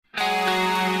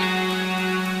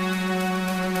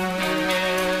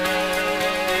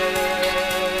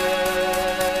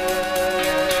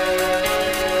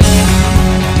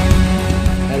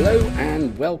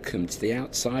welcome to The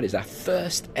Outsiders, our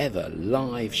first ever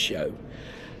live show,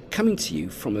 coming to you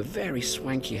from a very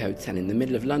swanky hotel in the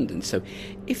middle of London. So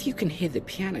if you can hear the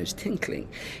pianos tinkling,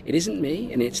 it isn't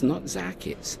me and it's not Zach,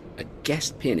 it's a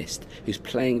guest pianist who's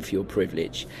playing for your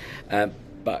privilege.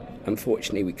 But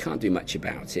unfortunately we can't do much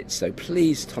about it, so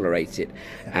please tolerate it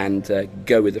and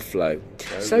go with the flow.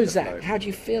 So Zach, how do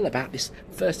you feel about this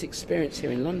first experience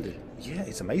here in London? Yeah,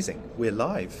 it's amazing. We're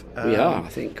live. We are, I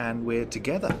think. And we're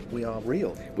together. We are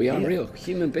real. We are real,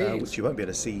 human beings. Which you won't be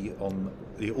able to see on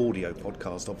the audio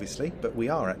podcast, obviously, but we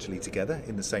are actually together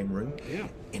in the same room,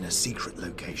 in a secret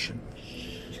location.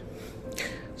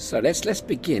 So let's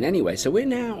begin anyway. So we're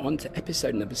now on to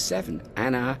episode number 7,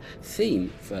 and our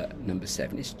theme for number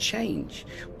 7 is change,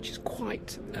 which is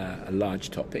quite a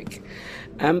large topic.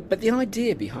 But the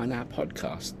idea behind our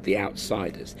podcast, The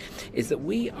Outsiders, is that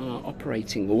we are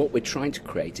operating, or what we're trying to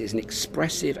create is an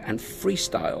expressive and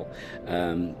freestyle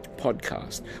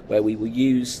podcast where we will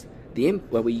use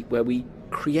where we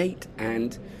create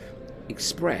and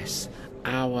express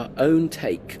our own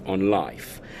take on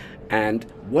life and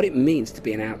what it means to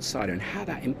be an outsider and how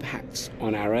that impacts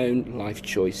on our own life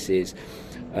choices,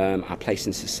 our place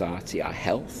in society, our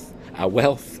health, our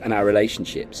wealth and our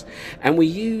relationships. And we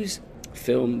use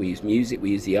film, we use music,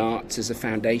 we use the arts as a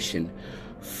foundation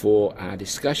for our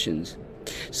discussions.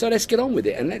 So let's get on with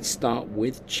it and let's start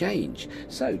with change.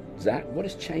 So Zach, what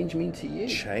does change mean to you?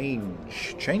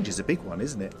 Change is a big one,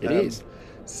 isn't it? It is.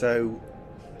 So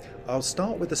I'll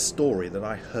start with a story that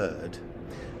I heard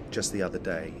just the other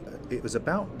day. It was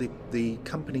about the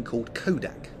company called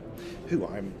Kodak, who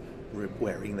I'm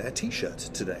wearing their T-shirt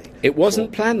today. It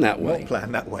wasn't planned that way. Not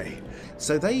planned that way.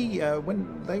 So they,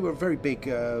 when they were a very big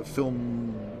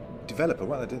film developer,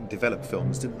 well, they didn't develop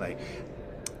films, didn't they?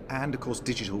 And of course,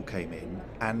 digital came in,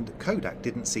 and Kodak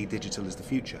didn't see digital as the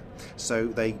future. So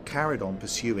they carried on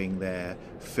pursuing their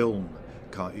film,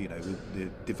 the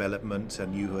development,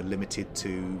 and you were limited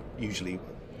to usually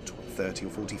 30 or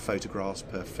 40 photographs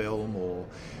per film, or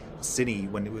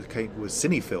when it was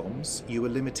cine films, you were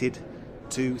limited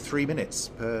to 3 minutes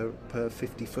per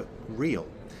 50-foot reel.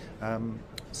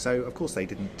 So of course they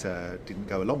didn't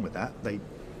go along with that. They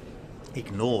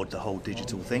ignored the whole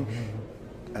digital thing,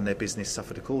 and their business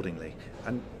suffered accordingly.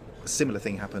 And a similar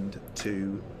thing happened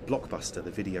to Blockbuster, the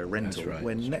video rental,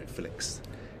 when Netflix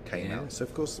came out. So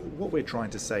of course what we're trying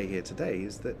to say here today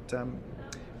is that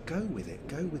go with it,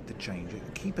 go with the change,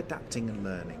 keep adapting and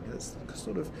learning.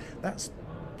 That's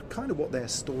kind of what their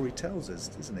story tells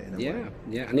us, isn't it, in a way?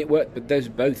 Yeah, and it worked, but those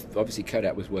both, obviously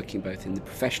Kodak was working both in the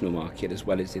professional market as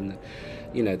well as in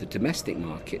the domestic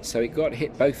market, so it got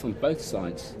hit both on both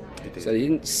sides. So they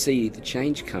didn't see the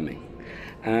change coming.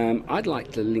 I'd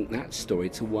like to link that story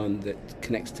to one that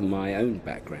connects to my own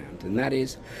background, and that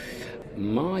is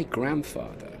my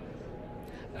grandfather,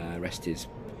 rest his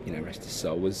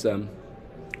soul, was an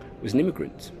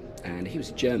immigrant, and he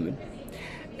was German,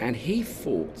 and he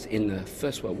fought in the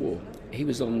First World War. He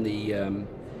was in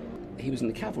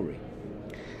the cavalry,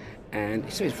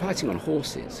 and so he was fighting on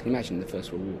horses. Can you imagine the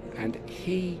First World War? And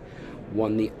he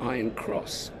won the Iron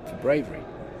Cross for bravery,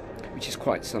 which is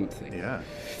quite something. Yeah.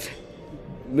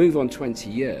 Move on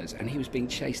 20 years, and he was being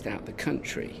chased out the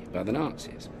country by the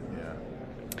Nazis.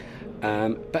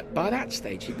 Yeah. But by that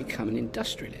stage, he'd become an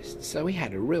industrialist, so he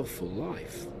had a real full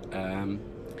life.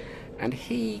 And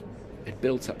he had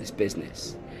built up this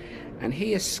business, and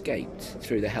he escaped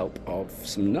through the help of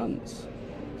some nuns.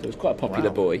 So he was quite a popular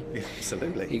boy. Yeah,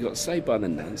 absolutely. He got saved by the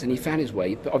nuns, and he found his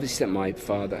way, but obviously sent my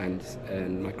father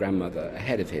and my grandmother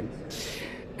ahead of him.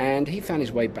 And he found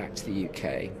his way back to the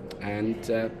UK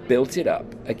and built it up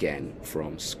again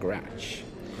from scratch.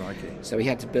 Crikey. So he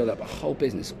had to build up a whole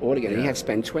business all again. And he had to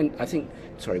spend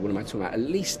at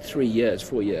least 4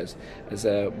 years as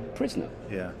a prisoner.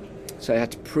 Yeah. So he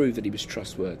had to prove that he was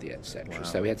trustworthy, etc. Wow.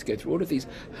 So he had to go through all of these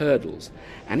hurdles,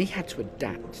 and he had to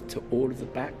adapt to all of the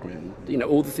background,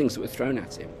 all the things that were thrown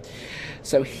at him.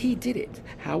 So he did it.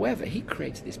 However, he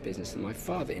created this business that my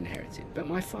father inherited, but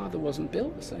my father wasn't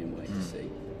built the same way, you see.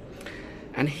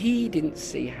 And he didn't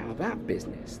see how that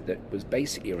business that was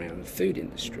basically around the food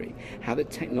industry, how the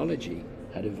technology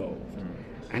had evolved.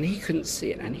 And he couldn't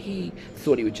see it, and he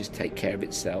thought it would just take care of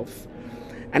itself.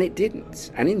 And it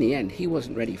didn't. And in the end, he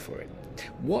wasn't ready for it.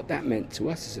 What that meant to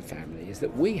us as a family is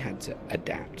that we had to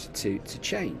adapt to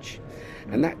change.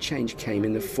 And that change came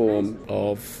in the form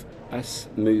of us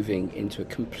moving into a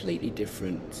completely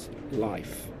different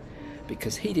life.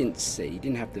 Because he didn't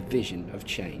didn't have the vision of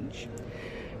change.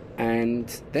 And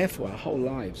therefore, our whole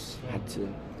lives had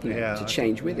to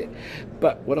change with it.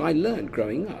 But what I learned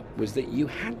growing up was that you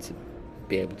had to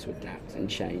be able to adapt and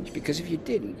change, because if you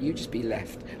didn't, you'd just be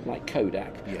left like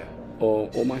Kodak Yeah.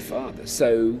 or my father.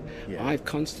 So Yeah. I've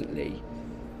constantly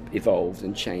evolved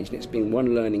and changed, and it's been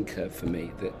one learning curve for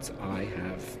me that I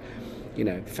have,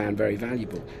 found very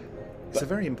valuable. It's a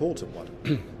very important one,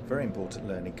 very important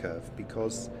learning curve,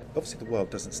 because obviously the world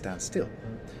doesn't stand still.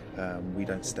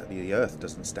 The Earth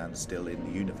doesn't stand still in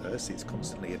the universe. It's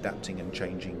constantly adapting and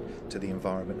changing to the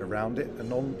environment around it, and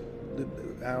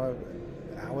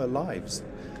our lives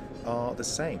are the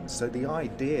same. So the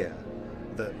idea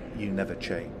that you never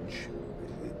change,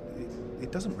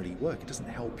 it doesn't really work. It doesn't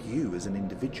help you as an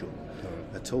individual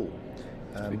at all.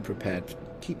 Be prepared.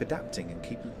 Keep adapting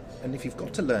and if you've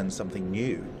got to learn something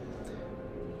new,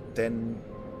 then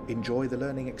enjoy the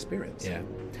learning experience. Yeah,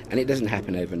 and it doesn't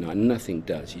happen overnight. Nothing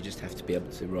does. You just have to be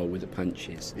able to roll with the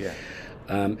punches. Yeah.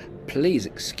 Please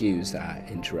excuse that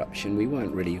interruption. We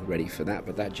weren't really ready for that,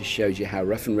 but that just shows you how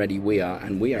rough and ready we are,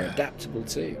 and we are adaptable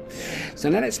too. So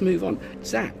now let's move on.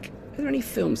 Zach, are there any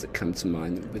films that come to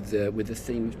mind with the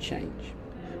theme of change?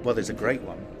 Well, there's a great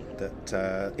one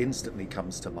that instantly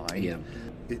comes to mind. Yeah.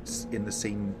 It's in the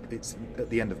scene. It's at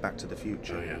the end of Back to the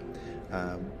Future. Oh,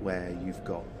 yeah. Where you've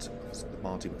got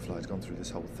Marty McFly's gone through this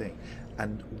whole thing,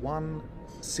 and one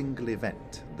single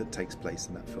event that takes place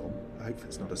in that film, I hope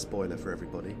it's not a spoiler for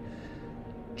everybody,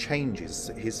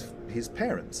 changes his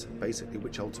parents, basically,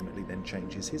 which ultimately then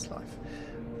changes his life.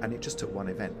 And it just took one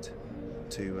event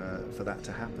for that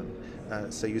to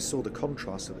happen. So you saw the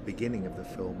contrast at the beginning of the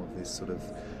film of this sort of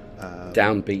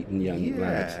downbeaten young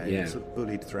lad. Yeah, sort of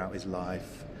bullied throughout his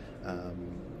life.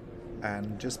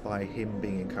 And just by him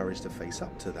being encouraged to face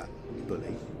up to that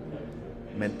bully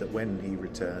meant that when he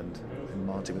returned, and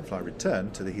Marty McFly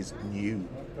returned to his new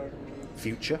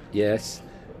future, yes,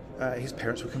 his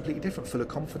parents were completely different, full of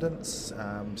confidence,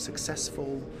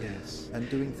 successful, yes, and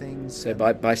doing things. So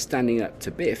by standing up to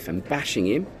Biff and bashing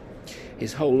him,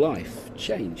 his whole life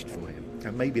changed for him.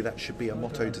 And maybe that should be a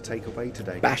motto to take away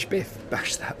today. Bash Biff.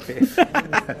 Bash that Biff.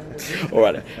 All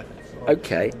right.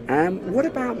 Okay. What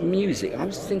about music? I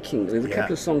was thinking there's a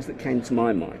couple of songs that came to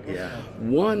my mind. Yeah.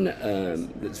 One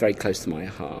that's very close to my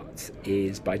heart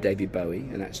is by David Bowie,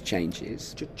 and that's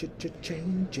Changes.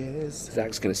 Changes.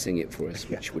 Zach's going to sing it for us,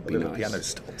 which would be the nice. piano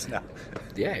stops now.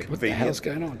 Yeah, what the hell's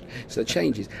going on? So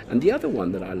Changes. And the other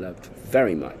one that I loved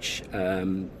very much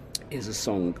is a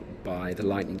song by the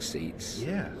Lightning Seeds.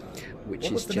 Yeah. Which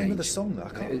what was is the Change. name of the song? That I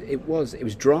can't... It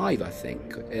was Drive, I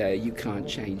think. You Can't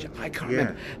Change. I can't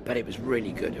remember, but it was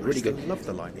really good. Really good. I love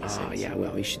the Lightning Seeds. Oh yeah,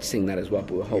 well we should sing that as well,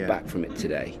 but we'll hold back from it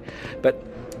today. But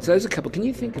so there's a couple. Can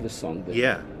you think of a song?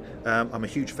 Yeah, I'm a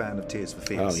huge fan of Tears for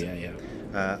Fears. Oh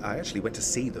yeah. I actually went to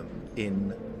see them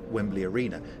in Wembley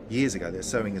Arena years ago. They're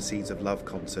Sowing a Seeds of Love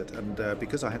concert, and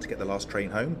because I had to get the last train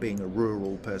home, being a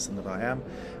rural person that I am,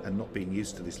 and not being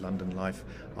used to this London life,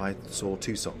 I saw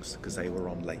two songs because they were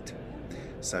on late.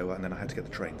 So and then I had to get the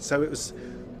train. So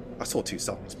I saw two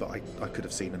songs, but I could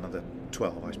have seen another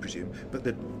 12, I presume. But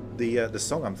the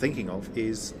song I'm thinking of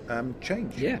is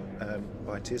Change. Yeah.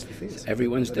 By Tears for Fears.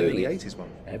 Everyone's doing it. The 80s one.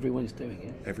 Everyone's doing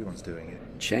it. Everyone's doing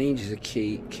it. Change is a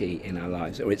key in our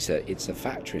lives, or it's a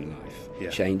factor in life.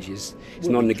 Yeah. Change is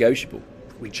non-negotiable.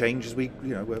 We change as we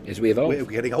evolve. We're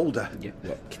getting older. Yeah,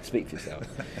 well, speak for yourself.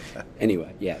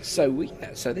 Anyway, yeah. So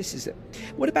this is it.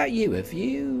 What about you? Have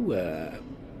you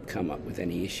come up with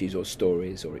any issues or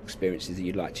stories or experiences that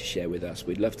you'd like to share with us?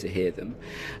 We'd love to hear them.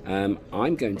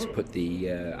 I'm going to put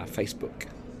our Facebook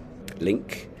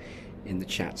link in the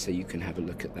chat so you can have a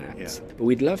look at that. Yeah. But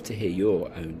we'd love to hear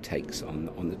your own takes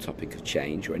on the topic of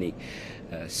change, or any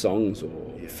songs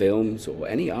or films or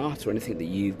any art or anything that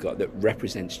you've got that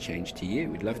represents change to you.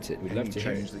 We'd love to hear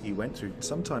change it. that you went through.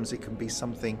 Sometimes it can be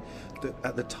something that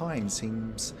at the time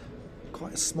seems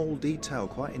quite a small detail,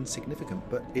 quite insignificant,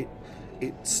 but it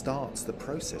starts the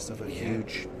process of a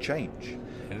huge change.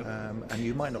 Yeah. And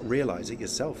you might not realise it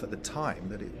yourself at the time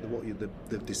that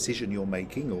the decision you're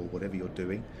making or whatever you're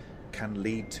doing can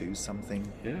lead to something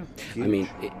huge. I mean,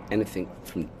 anything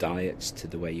from diets to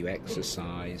the way you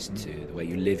exercise to the way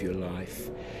you live your life,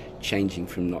 changing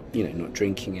from not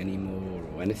drinking anymore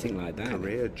or anything like that.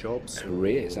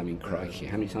 Careers. I mean, crikey,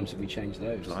 how many times have we changed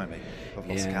those? Blimey, I've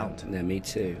lost count. Yeah, me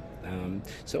too.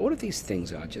 So all of these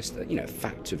things are just a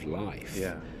fact of life.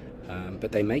 Yeah.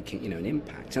 But they make an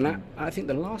impact. And I think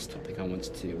the last topic I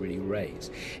wanted to really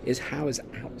raise is how, as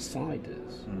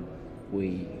outsiders,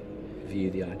 we view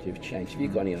the idea of change. Have you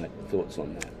got any thoughts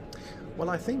on that? Well,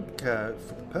 I think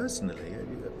personally,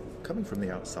 coming from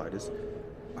the outsiders,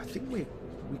 I think we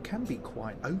can be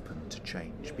quite open to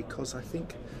change, because I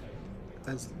think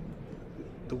as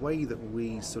the way that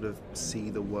we sort of see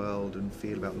the world and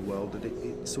feel about the world, that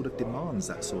it sort of demands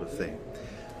that sort of thing.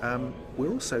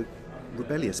 We're also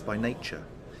rebellious by nature,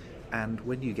 and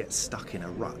when you get stuck in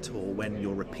a rut, or when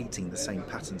you're repeating the same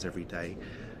patterns every day,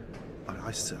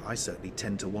 I certainly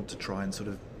tend to want to try and sort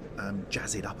of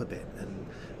jazz it up a bit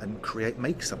and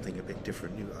make something a bit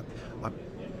different.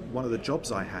 One of the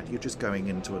jobs I had, you're just going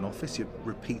into an office, you're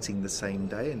repeating the same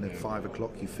day, and then 5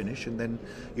 o'clock you finish, and then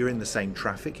you're in the same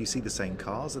traffic, you see the same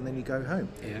cars, and then you go home.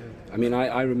 Yeah, I mean,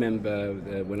 I remember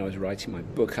when I was writing my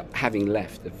book, having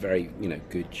left a very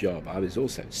good job, I was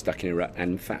also stuck in a rut,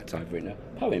 and in fact I've written a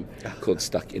poem called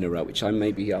Stuck in a Rut, which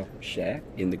maybe I'll share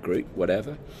in the group,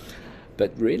 whatever.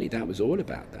 But really, that was all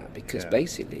about that, because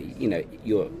basically,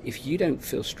 if you don't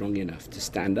feel strong enough to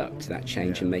stand up to that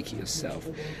change and make it yourself,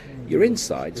 your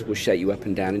insides will shake you up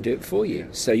and down and do it for you.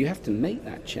 So you have to make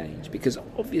that change, because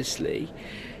obviously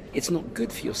it's not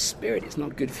good for your spirit, it's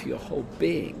not good for your whole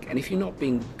being. And if you're not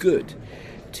being good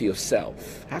to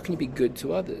yourself, how can you be good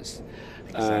to others?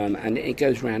 Exactly. And it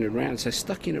goes round and round. So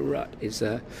Stuck in a Rut is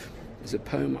a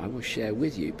poem I will share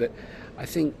with you. But I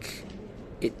think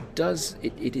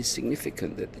it is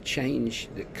significant that the change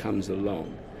that comes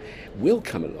along will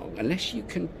come along unless you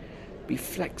can be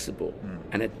flexible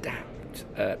and adapt,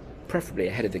 preferably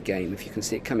ahead of the game if you can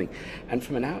see it coming. And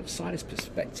from an outsider's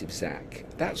perspective, Zach,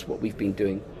 that's what we've been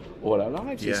doing all our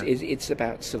lives. Yeah. It's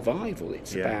about survival.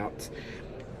 It's about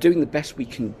doing the best we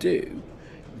can do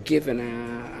given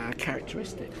our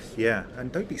characteristics. Yeah,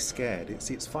 and don't be scared.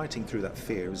 It's fighting through that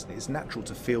fear, isn't it? It's natural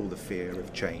to feel the fear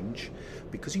of change,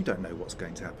 because you don't know what's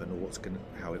going to happen or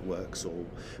how it works.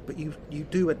 But you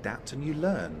do adapt and you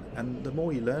learn. And the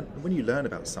more you learn, when you learn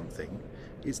about something,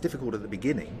 it's difficult at the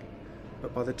beginning,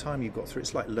 but by the time you've got through,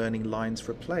 it's like learning lines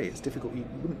for a play. It's difficult. You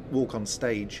wouldn't walk on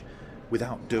stage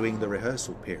without doing the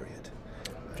rehearsal period.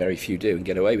 Very few do and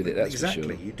get away with it, that's exactly.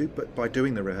 for sure. You do, but by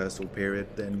doing the rehearsal period,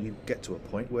 then you get to a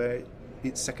point where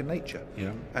it's second nature.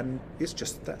 Yeah. And it's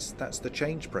just that's the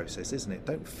change process, isn't it?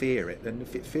 Don't fear it, and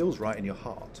if it feels right in your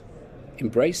heart,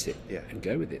 embrace it and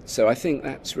go with it. So I think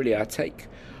that's really our take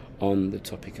on the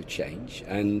topic of change,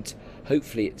 and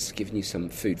hopefully it's given you some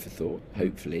food for thought,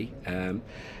 hopefully.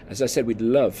 As I said, we'd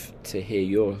love to hear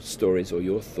your stories or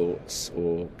your thoughts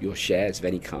or your shares of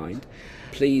any kind.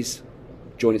 Please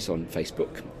join us on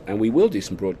Facebook, and we will do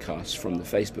some broadcasts from the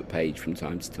Facebook page from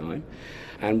time to time,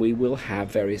 and we will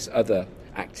have various other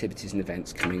activities and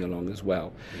events coming along as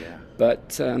well. Yeah.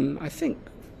 But I think,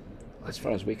 as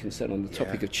far as we're concerned on the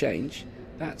topic of change,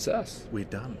 that's us. We're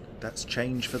done. That's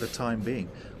change for the time being.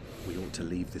 We ought to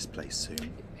leave this place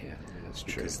soon. Yeah, that's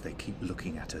true. Because they keep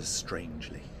looking at us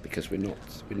strangely. Because we're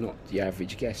not the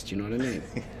average guest, you know what I mean?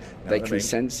 They They can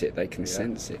sense it. They can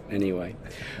sense it. Anyway,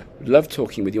 love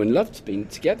talking with you and loved being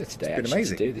together today. It's been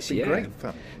amazing. To do this. It's been great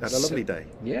fun. Had a lovely day.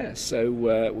 Yeah. So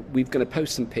we're going to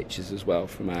post some pictures as well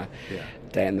from our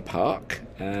day in the park.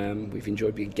 We've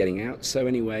enjoyed getting out. So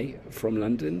anyway, from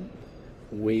London,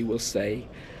 we will say.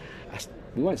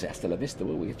 We won't say hasta la vista,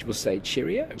 will we? We'll say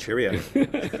cheerio. Cheerio.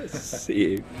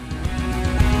 See you.